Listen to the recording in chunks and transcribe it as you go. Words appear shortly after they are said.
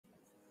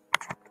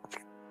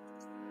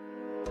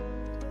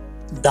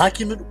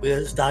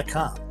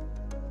DocumentWiz.com.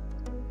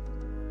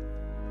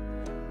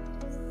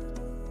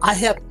 I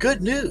have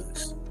good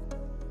news.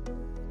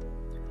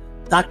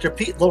 Dr.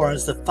 Pete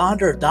Lawrence, the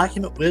founder of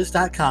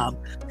DocumentWiz.com,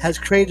 has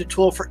created a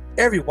tool for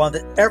everyone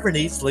that ever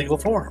needs legal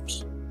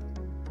forms.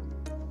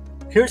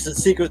 Here's the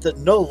secret that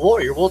no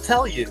lawyer will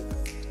tell you.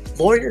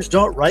 Lawyers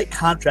don't write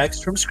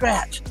contracts from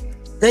scratch.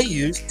 They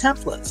use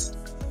templates.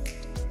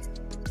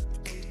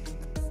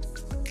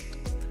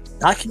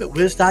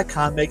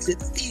 DocumentWiz.com makes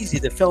it easy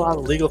to fill out a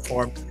legal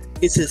form.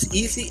 It's as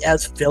easy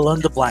as fill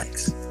in the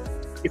blanks.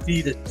 If you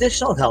need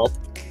additional help,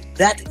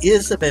 that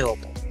is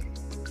available.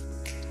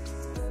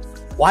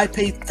 Why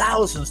pay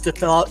thousands to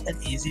fill out an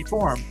easy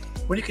form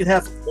when you can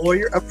have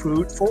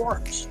lawyer-approved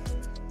forms?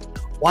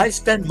 Why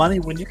spend money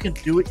when you can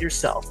do it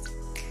yourself?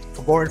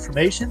 For more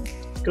information,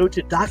 go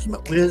to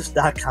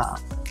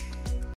DocumentWiz.com.